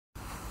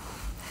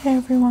Hey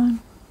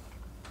everyone,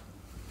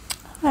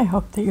 I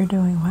hope that you're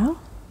doing well.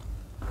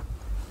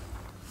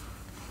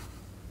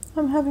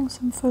 I'm having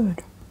some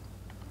food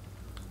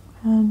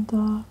and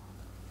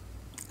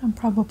I'm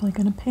probably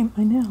going to paint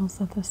my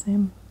nails at the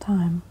same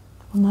time.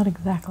 Well, not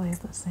exactly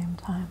at the same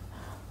time.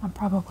 I'm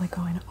probably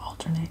going to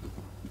alternate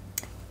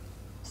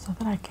so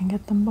that I can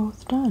get them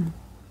both done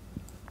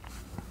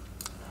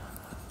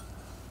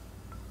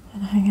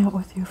and hang out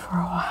with you for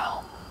a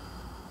while.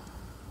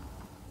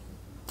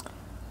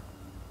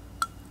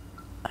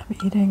 I'm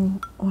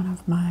eating one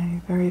of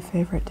my very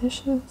favorite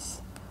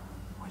dishes,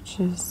 which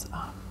is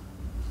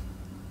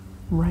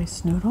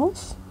rice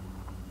noodles,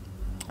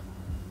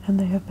 and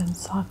they have been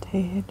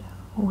sauteed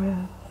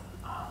with,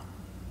 well,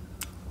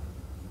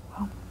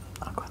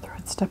 I'll go through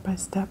it step by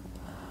step.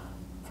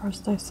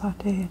 First I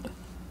sauteed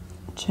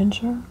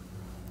ginger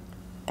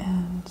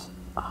and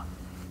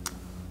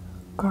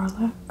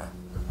garlic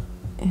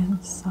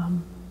in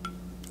some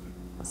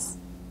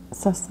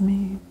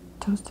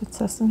toasted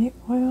sesame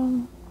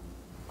oil.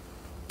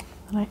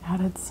 And I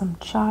added some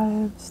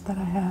chives that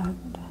I had.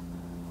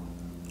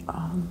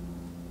 I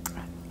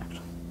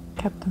actually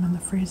kept them in the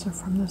freezer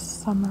from this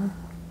summer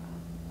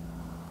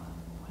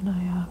when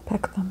I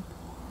picked them.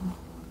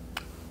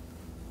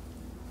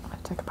 I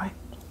take a bite.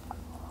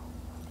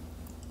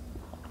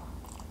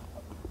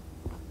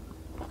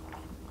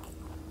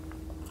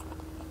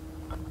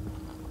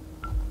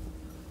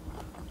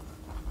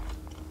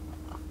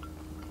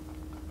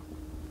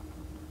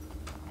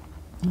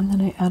 And then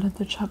I added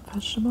the chopped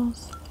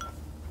vegetables,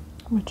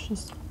 which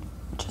is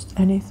just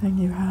anything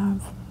you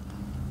have.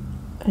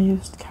 I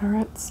used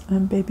carrots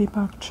and baby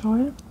bok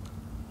choy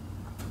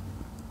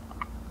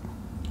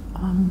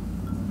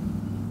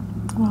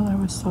while I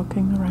was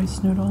soaking the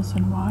rice noodles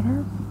in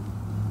water.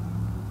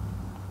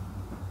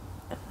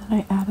 And then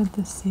I added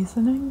the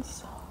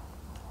seasonings.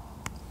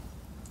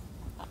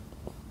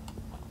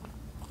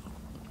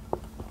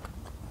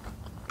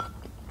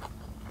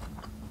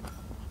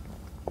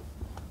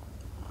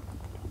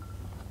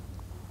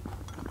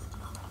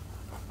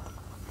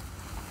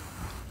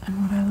 And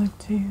what I like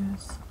to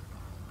use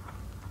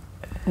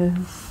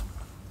is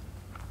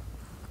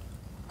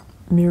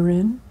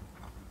mirin,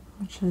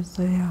 which is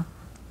a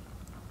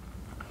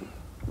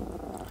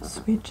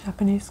sweet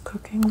Japanese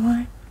cooking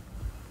wine,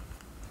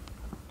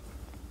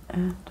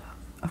 and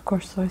of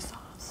course soy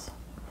sauce,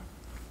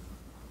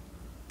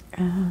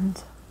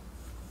 and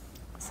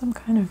some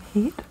kind of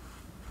heat.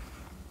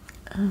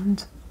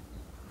 And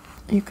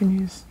you can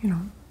use,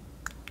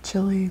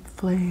 chili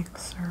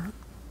flakes or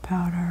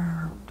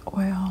powder or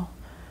oil.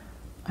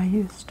 I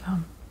used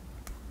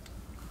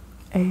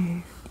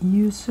a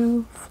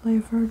yuzu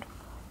flavored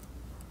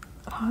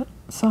hot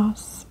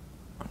sauce,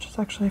 which is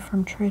actually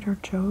from Trader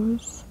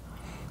Joe's,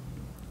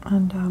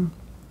 and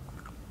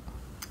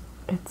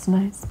it's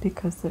nice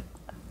because it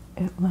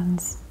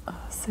lends a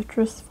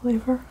citrus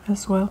flavor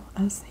as well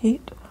as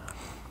heat.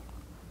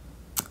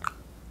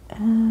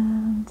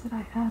 And did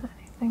I add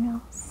anything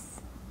else?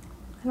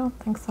 I don't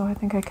think so. I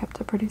think I kept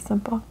it pretty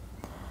simple.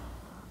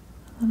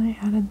 And then I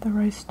added the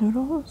rice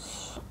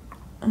noodles,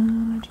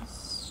 and I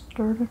just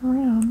stirred it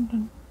around,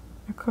 and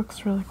it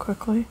cooks really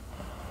quickly.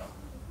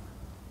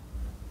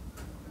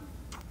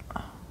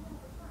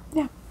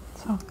 Yeah,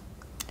 so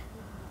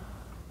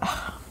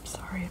I'm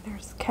sorry,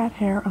 there's cat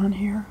hair on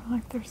here.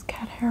 Like, there's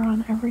cat hair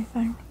on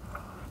everything.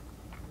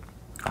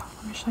 Oh,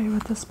 let me show you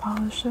what this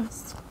polish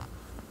is.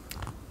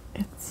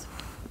 It's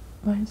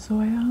by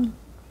Zoya,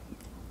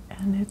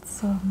 and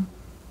it's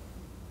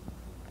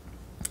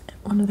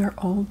one of their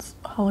old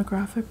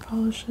holographic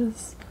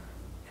polishes.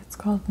 It's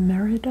called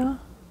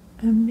Merida,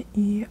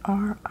 M-E-R-I-D-A.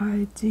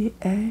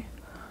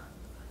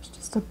 It's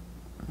just a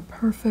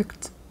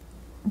perfect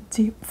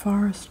deep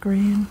forest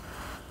green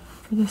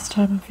for this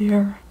time of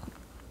year.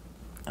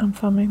 I'm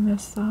filming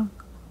this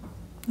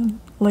in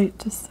late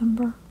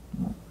December.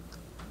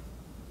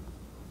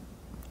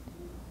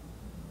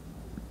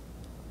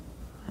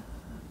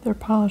 Their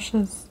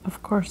polishes,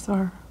 of course,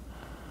 are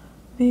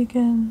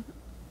vegan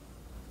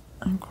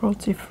and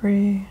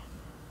cruelty-free,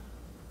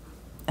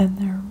 and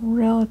they're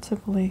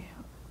relatively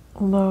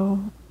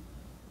low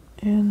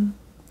in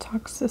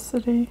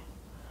toxicity.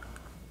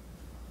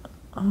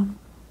 And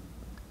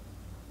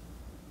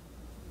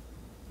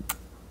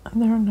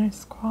they're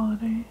nice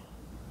quality,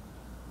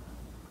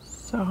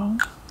 so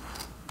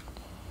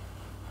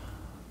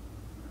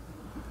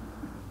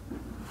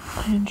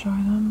I enjoy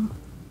them.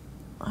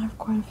 I have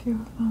quite a few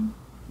of them.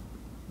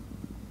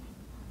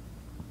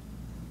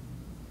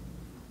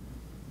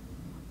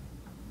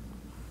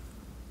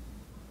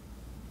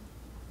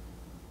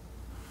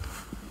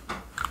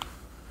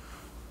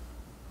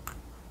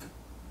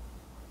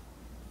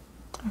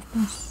 I've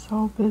been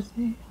so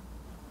busy.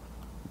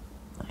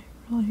 I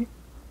really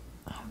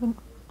haven't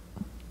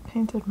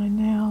painted my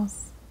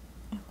nails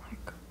in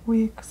like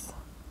weeks.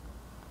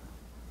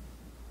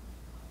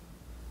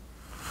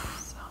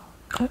 So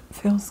it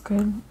feels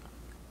good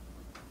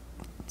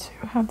to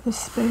have the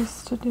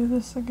space to do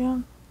this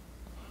again.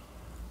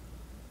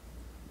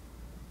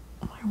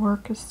 My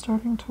work is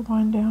starting to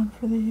wind down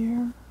for the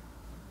year.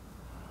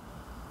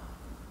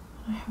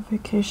 I have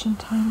vacation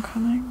time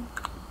coming,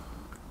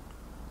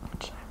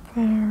 which I'm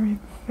very,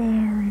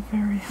 very,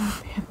 very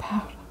happy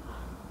about.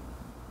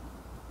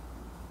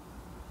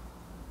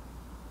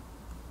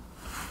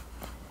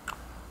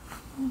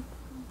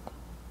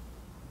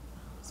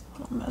 It's a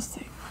little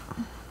messy.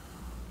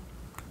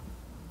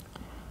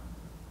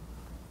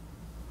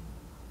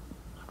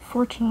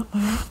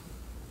 Unfortunately,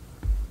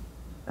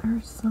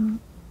 there's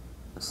some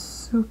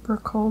super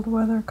cold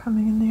weather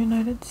coming in the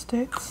United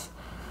States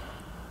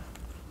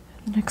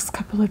in the next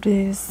couple of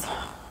days.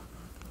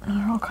 There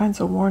are all kinds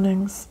of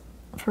warnings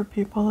for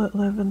people that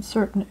live in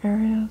certain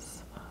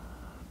areas.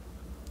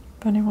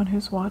 If anyone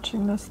who's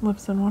watching this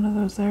lives in one of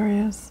those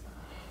areas,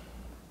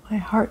 my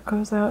heart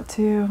goes out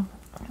to you.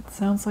 It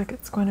sounds like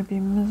it's going to be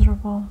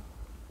miserable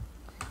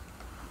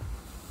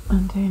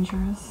and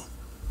dangerous.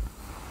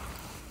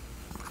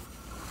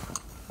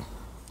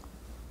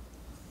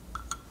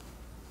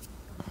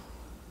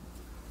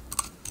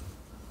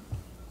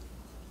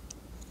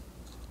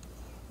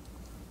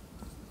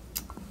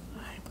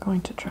 I'm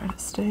going to try to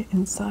stay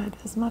inside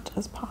as much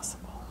as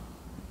possible.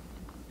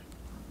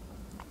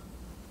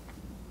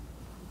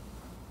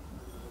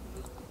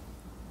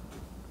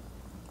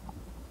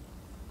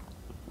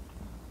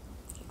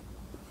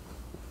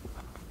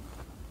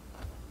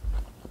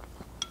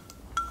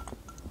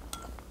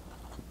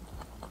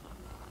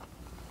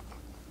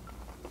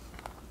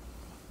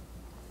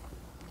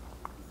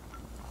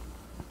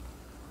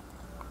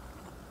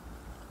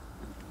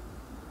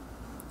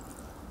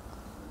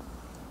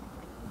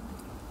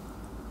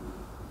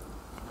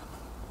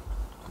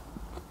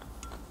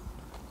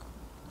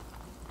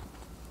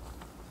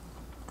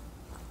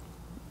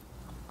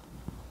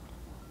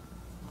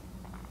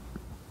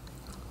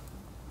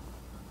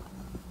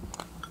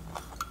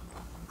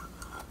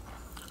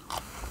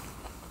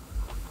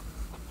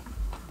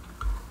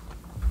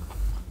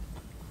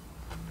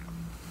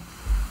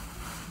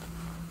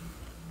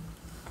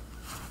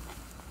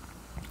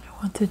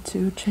 Wanted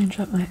to change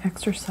up my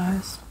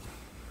exercise,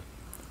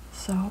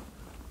 so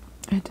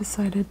I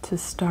decided to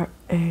start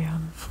a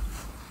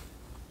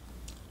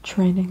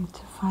training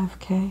to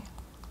 5K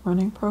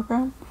running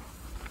program.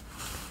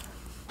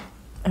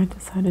 I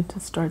decided to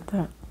start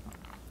that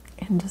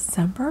in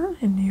December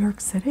in New York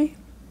City.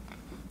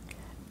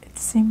 It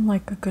seemed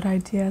like a good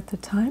idea at the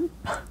time.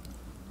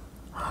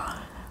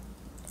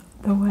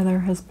 The weather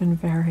has been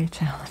very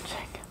challenging.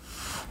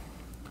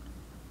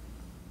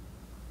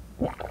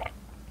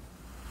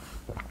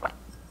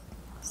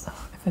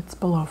 If it's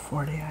below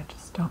 40, I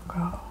just don't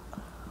go.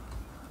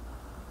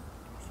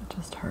 It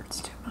just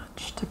hurts too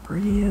much to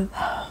breathe.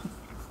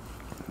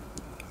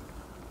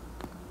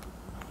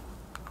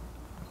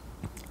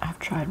 I've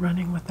tried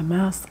running with a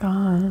mask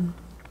on.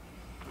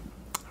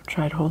 I've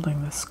tried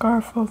holding the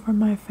scarf over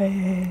my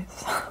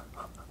face.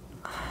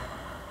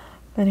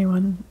 If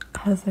anyone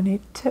has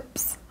any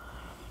tips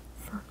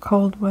for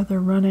cold weather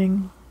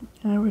running,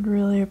 I would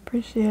really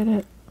appreciate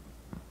it.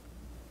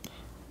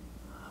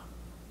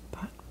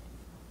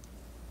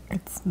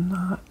 It's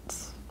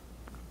not,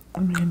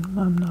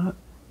 I'm not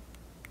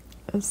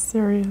a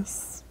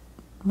serious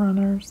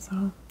runner,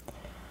 so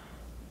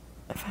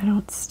if I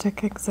don't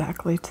stick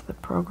exactly to the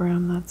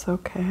program, that's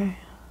okay.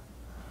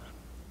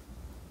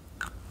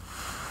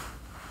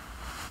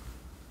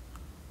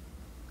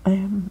 I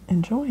am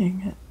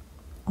enjoying it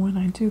when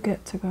I do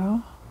get to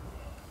go.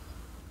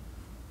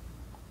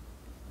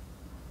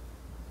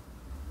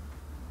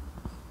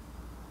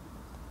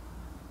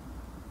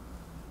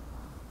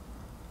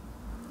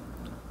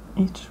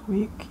 Each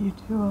week you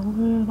do a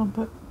little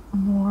bit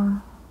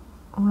more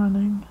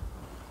running.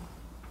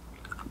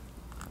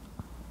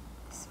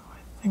 So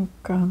I think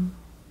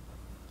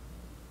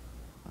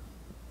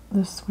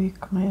this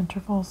week my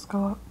intervals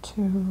go up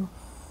to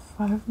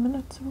 5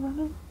 minutes of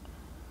running,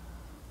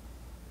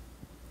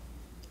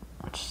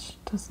 which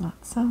does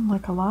not sound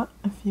like a lot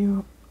if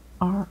you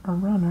are a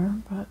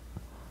runner, but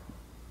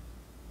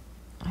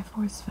I've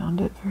always found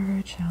it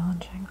very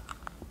challenging.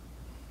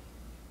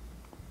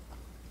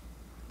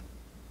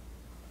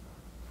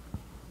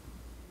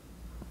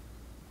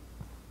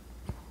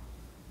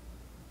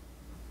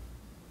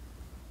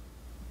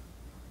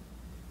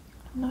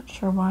 I'm not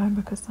sure why,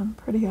 because I'm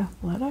pretty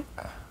athletic.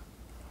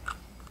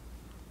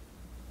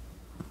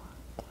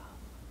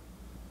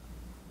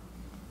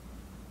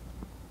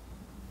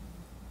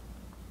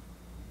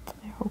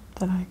 I hope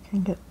that I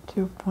can get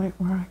to a point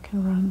where I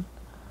can run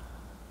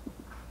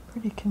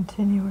pretty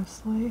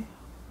continuously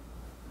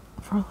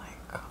for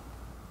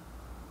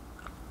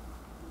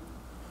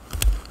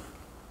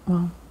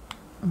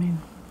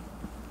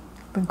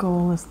the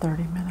goal is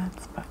 30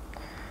 minutes, but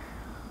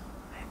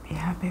I'd be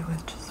happy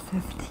with just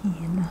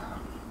 15.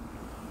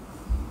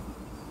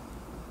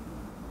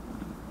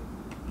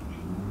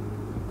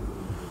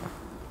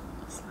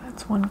 So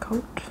that's one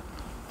coat.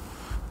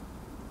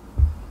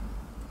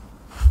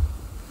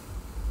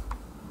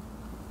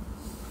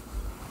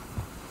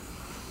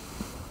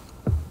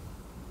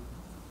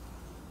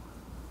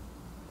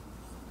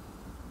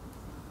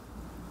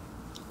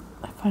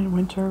 find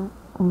winter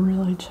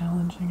really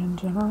challenging in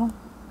general.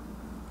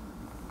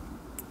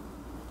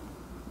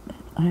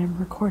 I am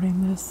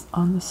recording this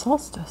on the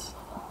solstice.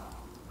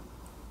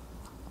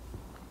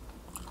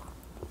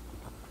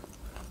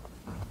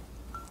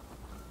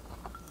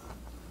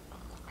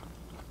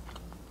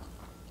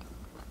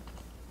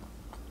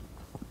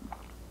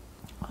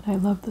 And I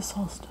love the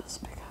solstice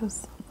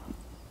because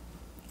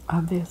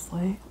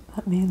obviously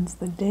that means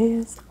the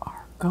days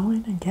are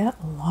going to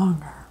get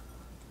longer.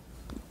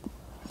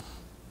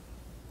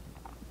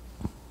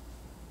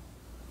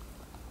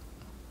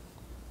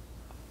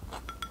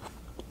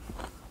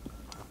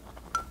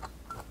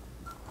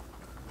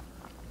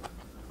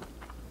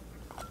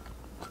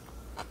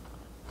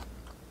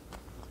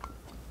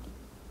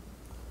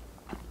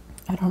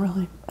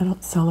 I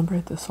don't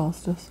celebrate the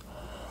solstice,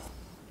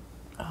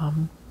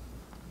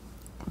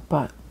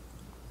 but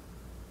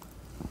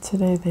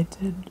today they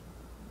did.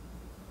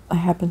 I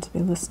happened to be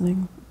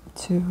listening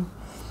to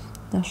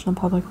National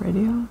Public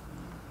Radio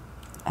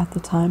at the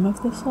time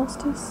of the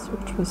solstice,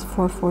 which was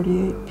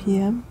 4:48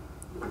 p.m.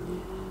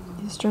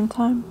 Eastern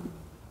Time,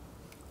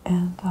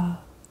 and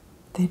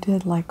they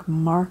did like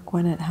mark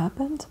when it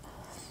happened,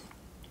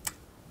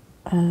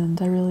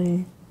 and I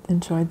really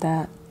enjoyed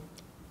that.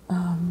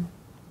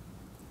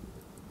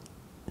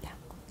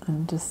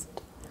 And just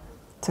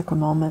took a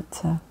moment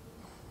to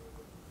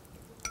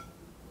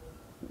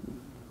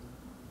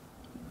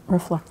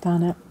reflect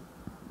on it.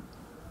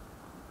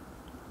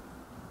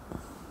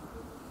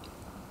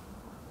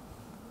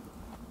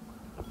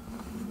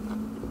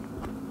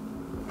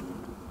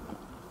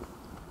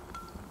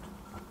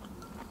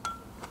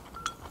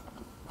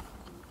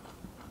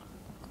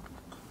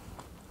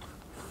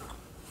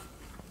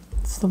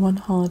 It's the one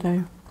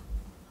holiday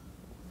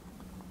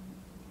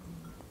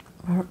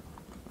where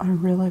I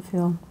really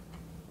feel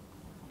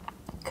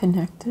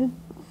connected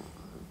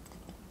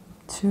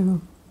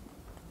to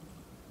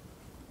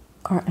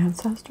our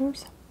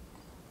ancestors,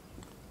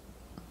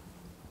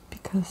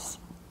 because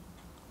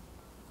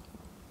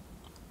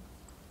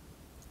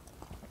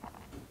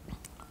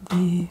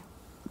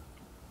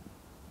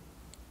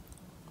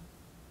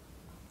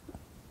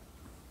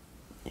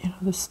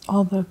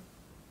all the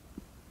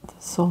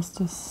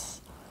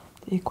solstice,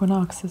 the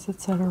equinoxes,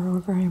 etc., were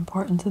very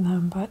important to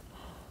them, but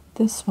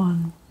this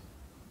one,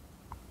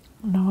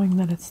 knowing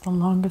that it's the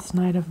longest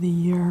night of the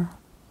year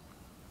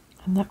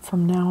and that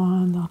from now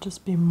on there'll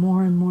just be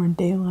more and more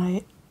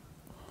daylight,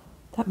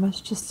 that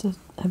must just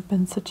have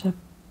been such a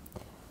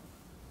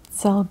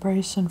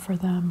celebration for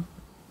them,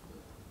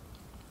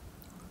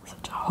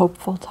 such a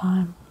hopeful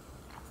time.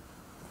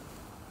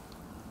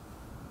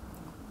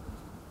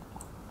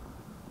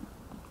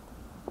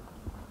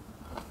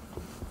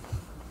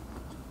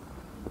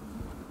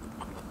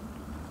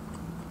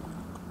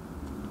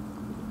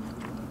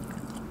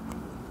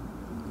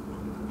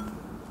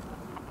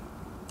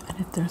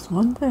 If there's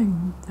one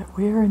thing that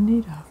we are in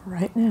need of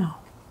right now,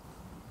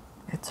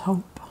 it's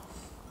hope.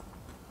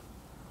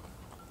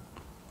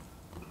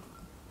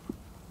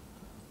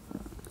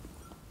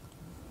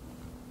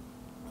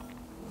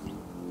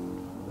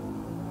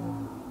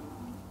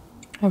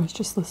 I was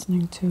just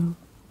listening to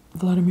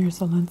Vladimir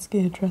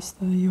Zelensky address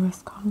the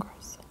U.S.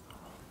 Congress.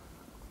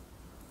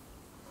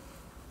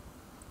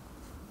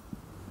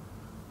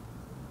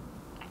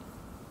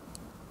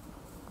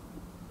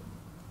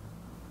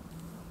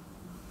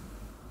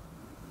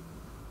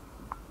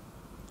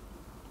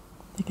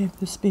 He gave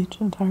the speech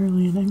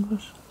entirely in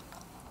English.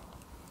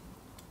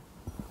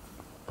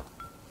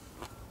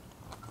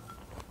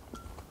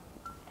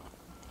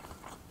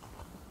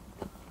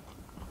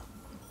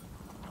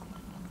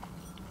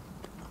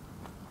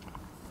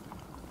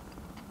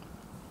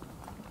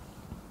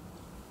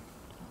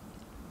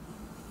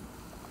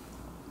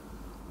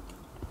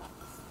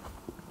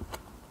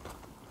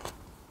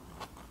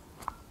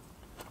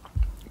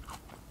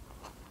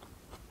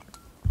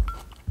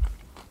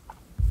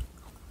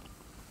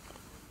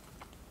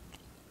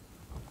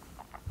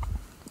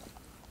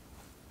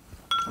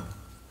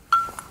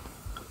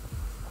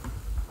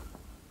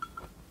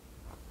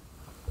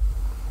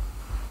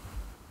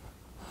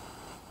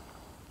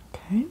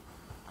 Okay.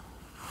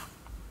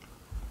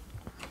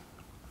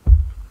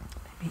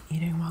 Maybe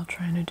eating while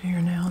trying to do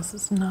your nails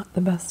is not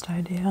the best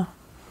idea.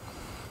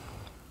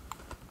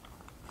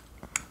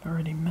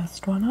 Already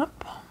messed one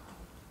up.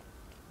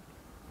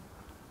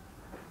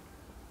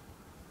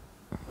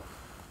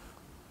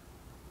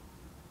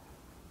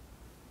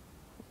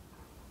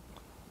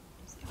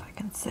 See if I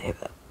can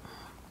save it.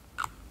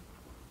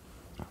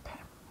 Okay.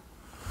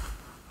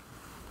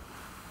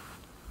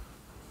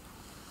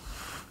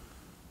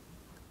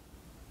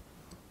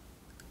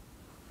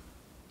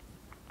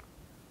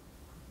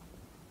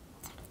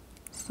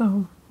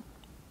 So,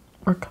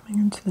 we're coming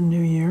into the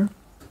new year,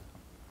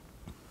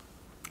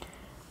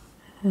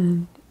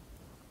 and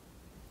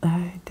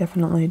I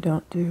definitely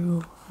don't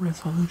do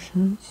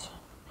resolutions,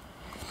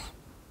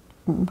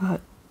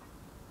 but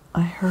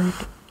I heard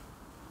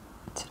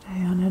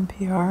today on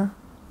NPR,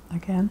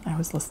 again, I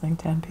was listening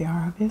to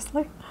NPR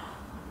obviously,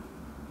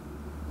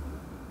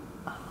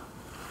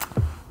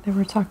 they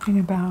were talking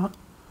about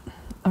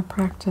a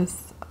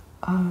practice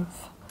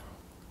of,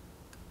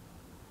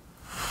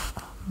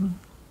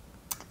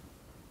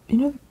 you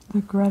know,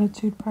 the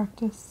gratitude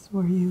practice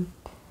where you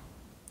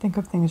think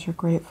of things you're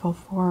grateful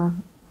for,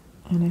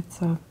 and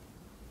it's a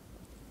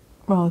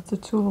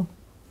tool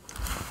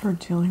for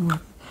dealing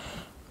with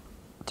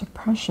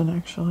depression,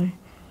 actually.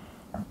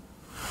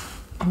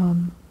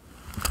 And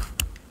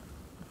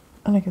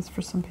I guess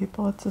for some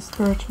people it's a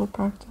spiritual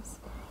practice.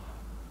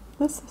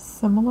 This is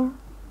similar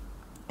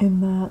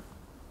in that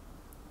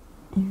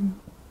you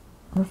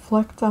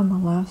reflect on the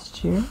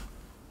last year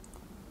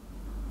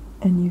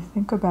and you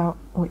think about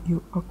what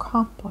you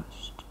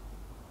accomplished.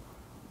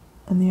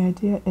 And the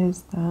idea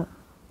is that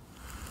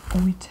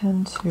we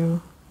tend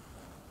to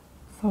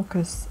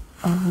focus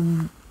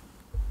on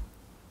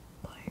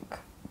like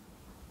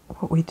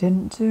what we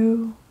didn't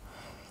do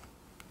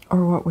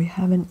or what we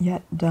haven't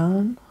yet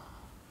done,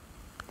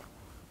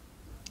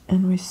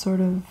 and we sort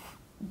of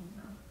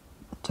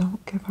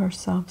don't give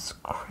ourselves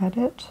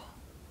credit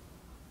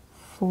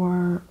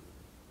for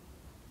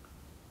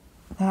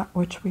that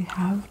which we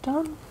have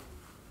done.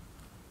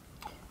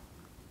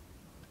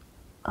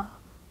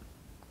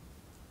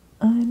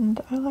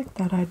 And I like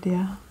that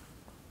idea.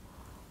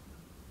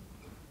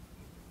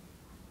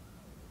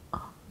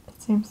 It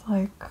seems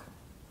like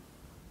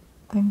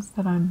things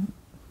that I'm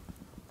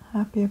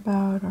happy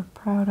about or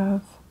proud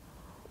of,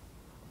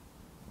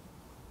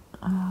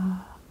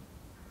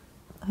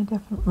 I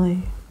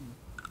definitely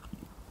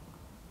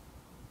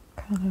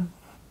kind of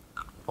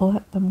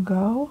let them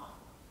go.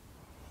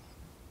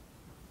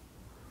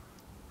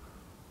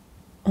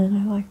 And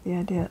I like the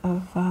idea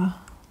of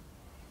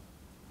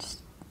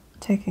just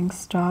taking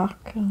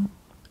stock and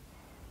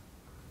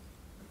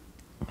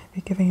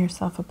maybe giving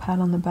yourself a pat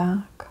on the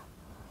back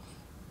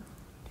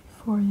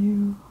before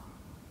you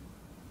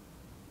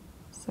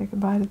say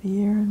goodbye to the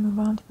year and move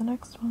on to the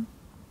next one.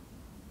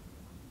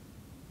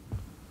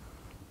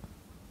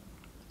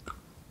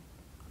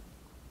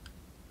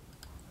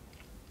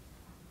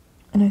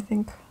 And I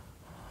think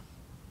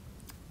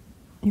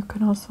you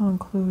can also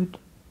include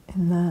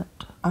in that,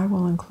 I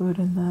will include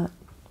in that,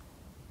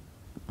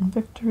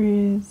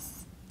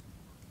 victories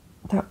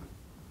that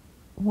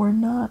were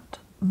not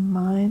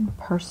mine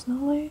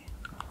personally,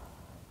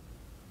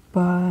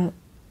 but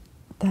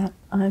that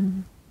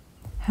I'm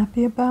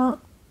happy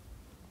about,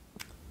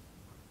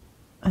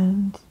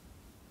 and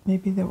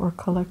maybe that were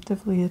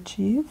collectively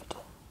achieved.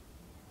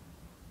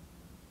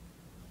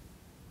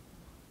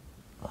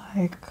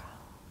 Like,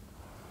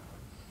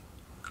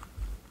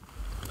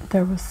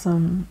 there was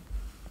some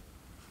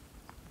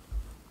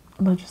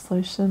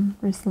legislation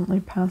recently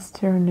passed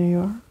here in New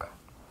York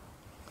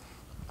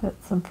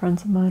that some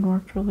friends of mine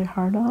worked really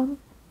hard on,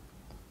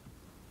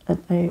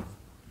 and I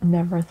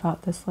never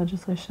thought this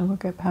legislation would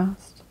get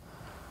passed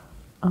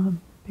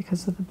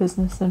because of the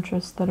business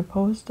interests that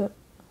opposed it.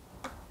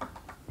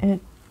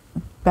 It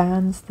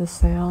bans the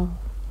sale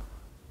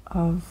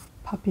of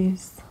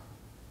puppies,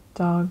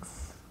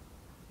 dogs,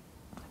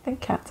 I think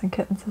cats and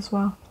kittens as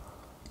well,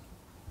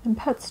 in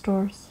pet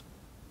stores,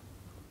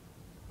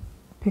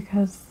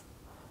 because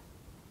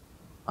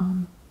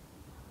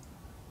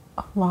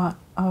a lot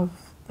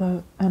of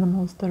the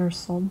animals that are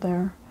sold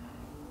there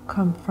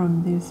come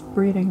from these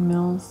breeding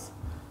mills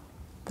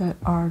that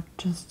are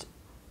just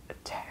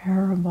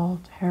terrible,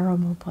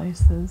 terrible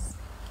places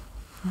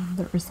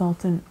that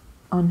result in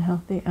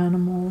unhealthy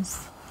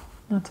animals,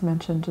 not to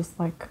mention just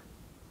like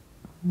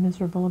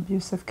miserable,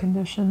 abusive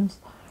conditions.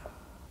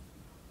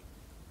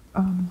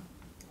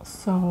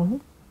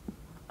 So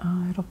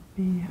it'll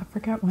be, I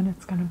forget when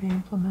it's going to be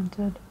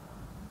implemented,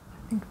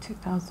 I think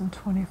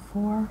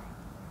 2024.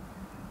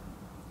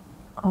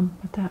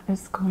 But that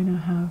is going to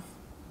have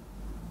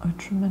a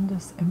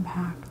tremendous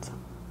impact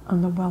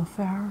on the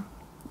welfare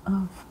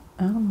of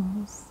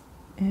animals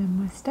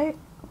in my state.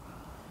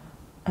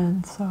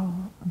 And so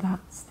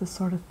that's the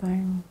sort of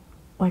thing,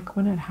 like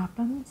when it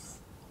happens,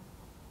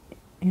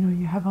 you know,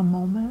 you have a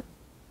moment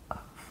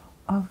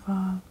of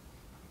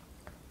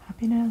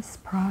happiness,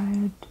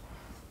 pride,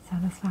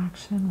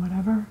 satisfaction,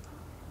 whatever,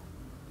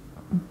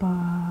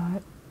 but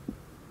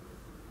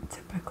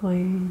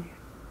typically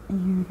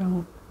you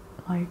don't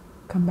like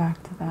come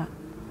back to that.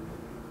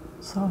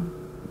 So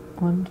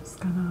I'm just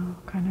gonna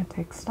kind of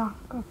take stock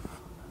of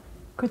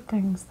good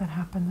things that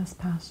happened this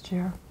past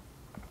year,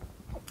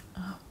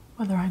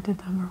 whether I did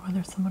them or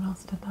whether someone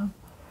else did them,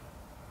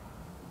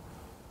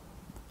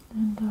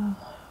 and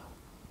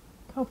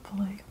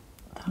hopefully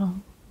that'll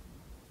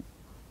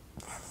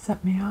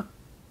set me up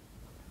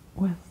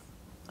with,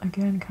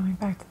 again, coming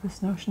back to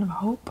this notion of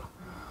hope,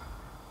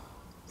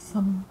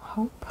 some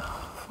hope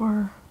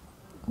for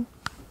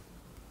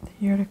the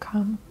year to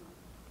come.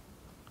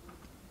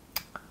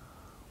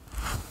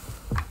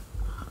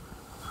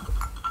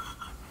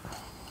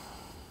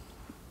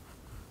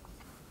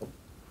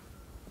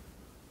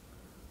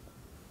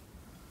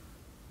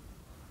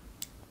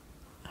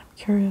 I'm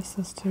curious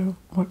as to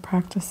what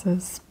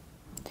practices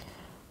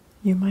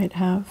you might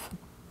have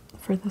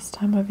for this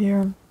time of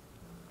year,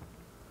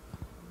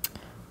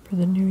 for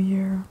the new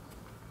year,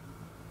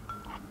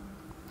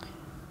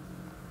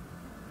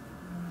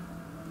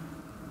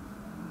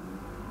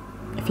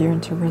 you're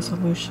into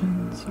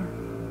resolutions, or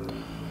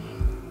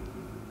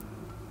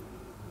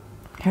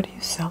how do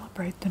you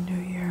celebrate the new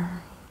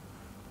year?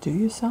 Do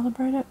you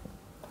celebrate it?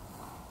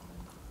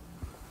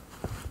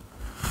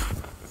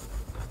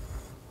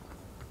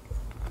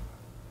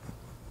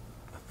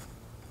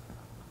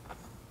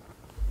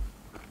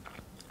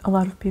 A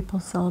lot of people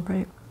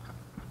celebrate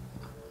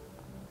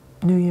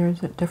New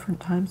Year's at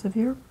different times of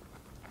year.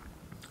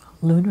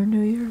 Lunar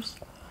New Year's.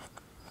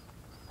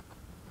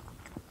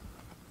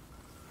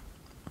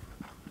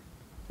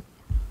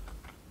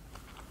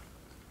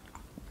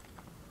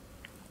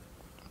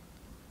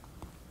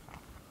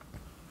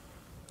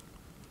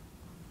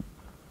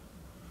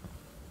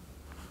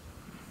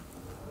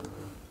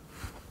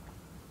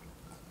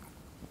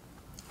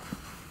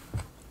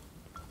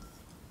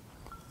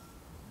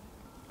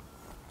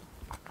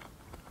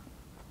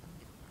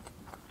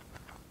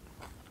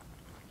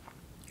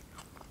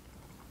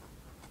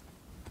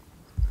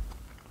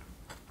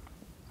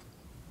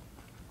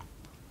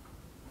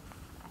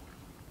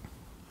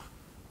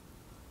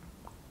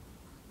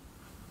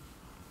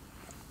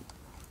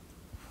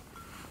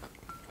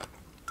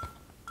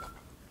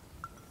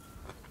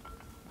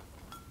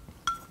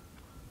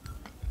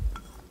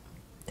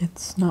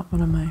 It's not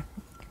one of my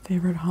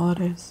favorite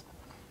holidays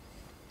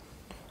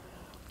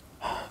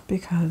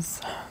because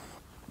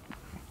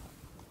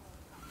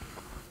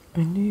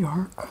in New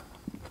York,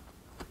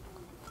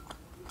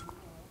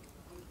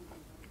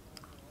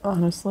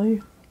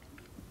 honestly,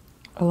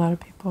 a lot of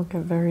people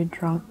get very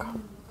drunk,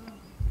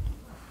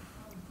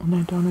 and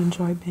I don't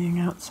enjoy being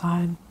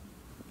outside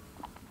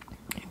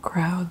in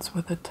crowds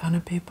with a ton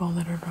of people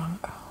that are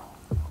drunk.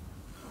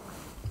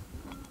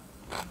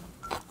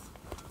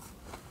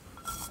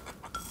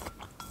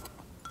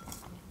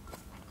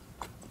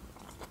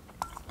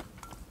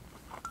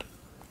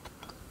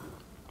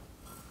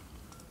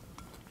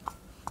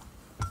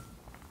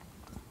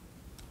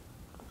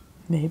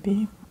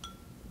 Maybe,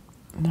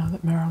 now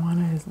that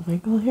marijuana is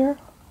legal here,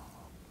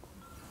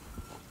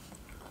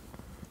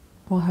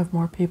 we'll have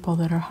more people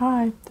that are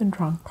high than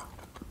drunk,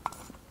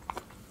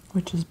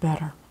 which is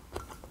better,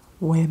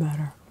 way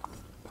better.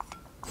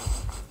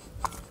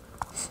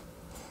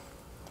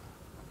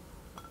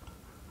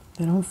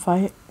 They don't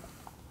fight,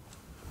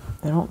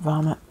 they don't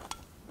vomit.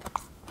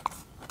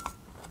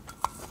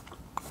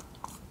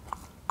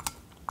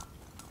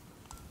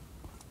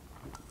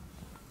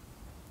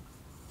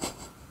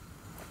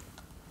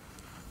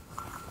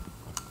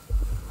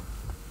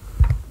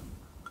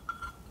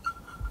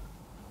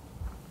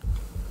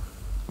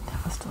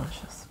 That was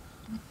delicious.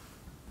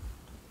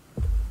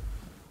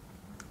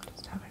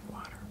 Just having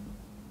water.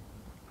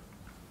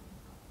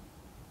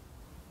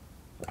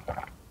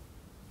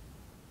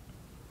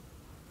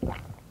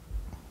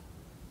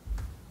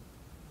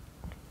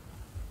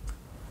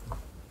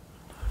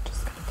 I'm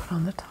just going to put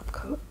on the top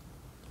coat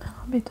and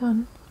I'll be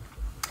done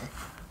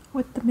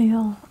with the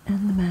meal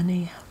and the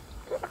mani.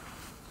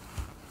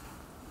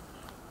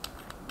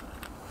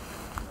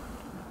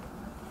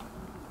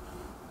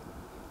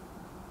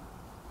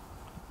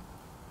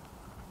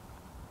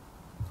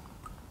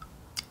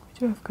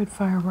 We do have good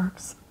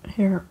fireworks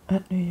here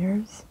at New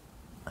Year's.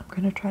 I'm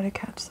going to try to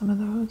catch some of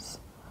those.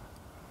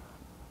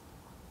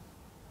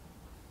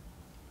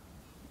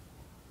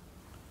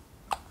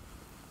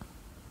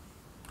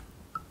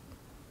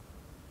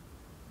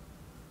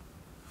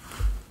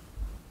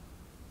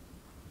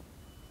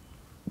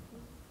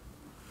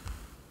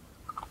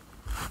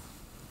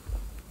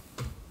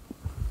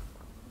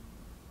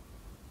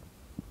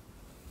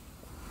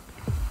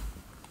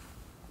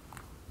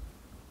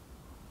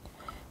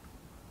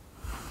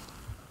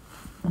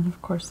 And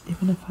of course,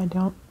 even if I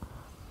don't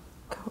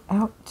go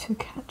out to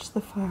catch the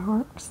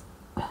fireworks,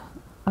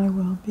 I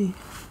will be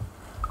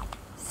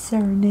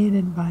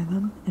serenaded by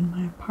them in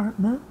my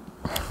apartment.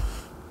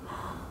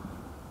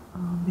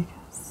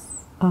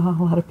 Because a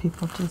lot of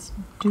people just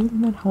do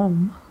them at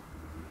home.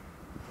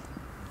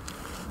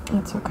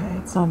 It's okay,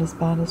 it's not as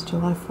bad as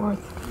July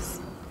 4th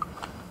because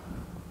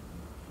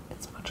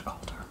it's much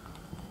colder.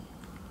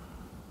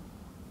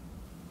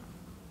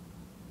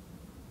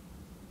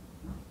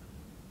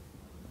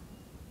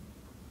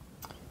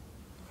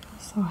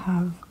 We also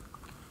have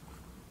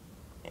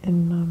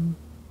in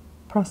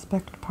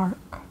Prospect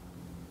Park,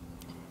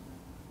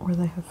 where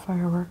they have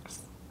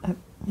fireworks at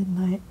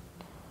midnight,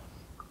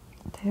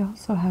 they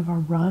also have a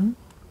run.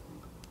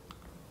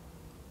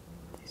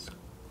 These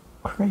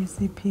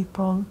crazy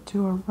people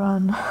do a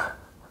run.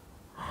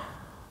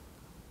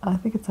 I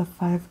think it's a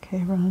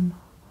 5K run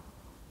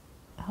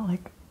at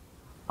like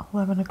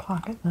 11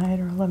 o'clock at night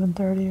or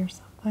 11:30 or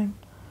something.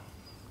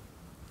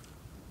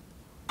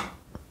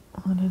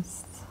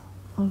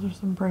 Those are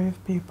some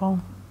brave people.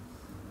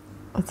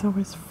 It's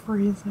always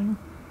freezing.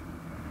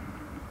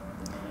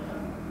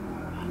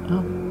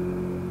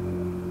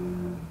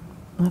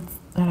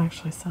 That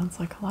actually sounds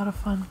like a lot of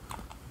fun.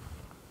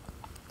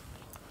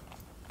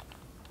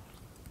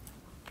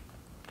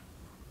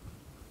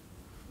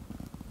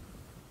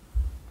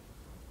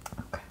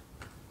 Okay.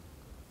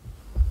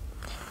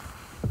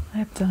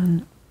 I've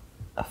done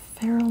a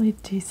fairly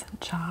decent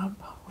job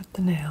with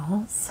the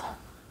nails.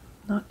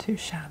 Not too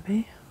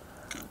shabby.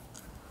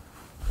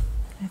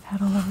 I've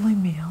had a lovely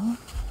meal.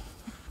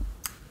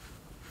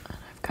 And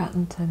I've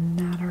gotten to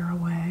natter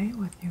away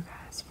with you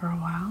guys for a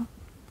while.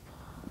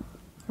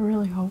 I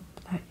really hope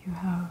that you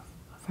have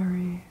a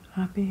very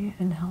happy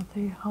and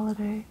healthy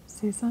holiday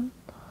season,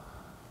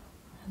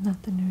 and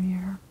that the new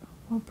year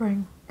will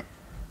bring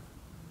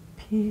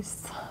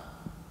peace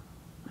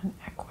and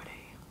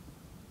equity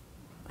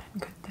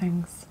and good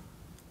things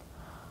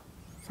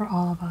for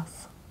all of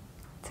us.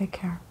 Take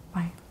care.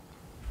 Bye.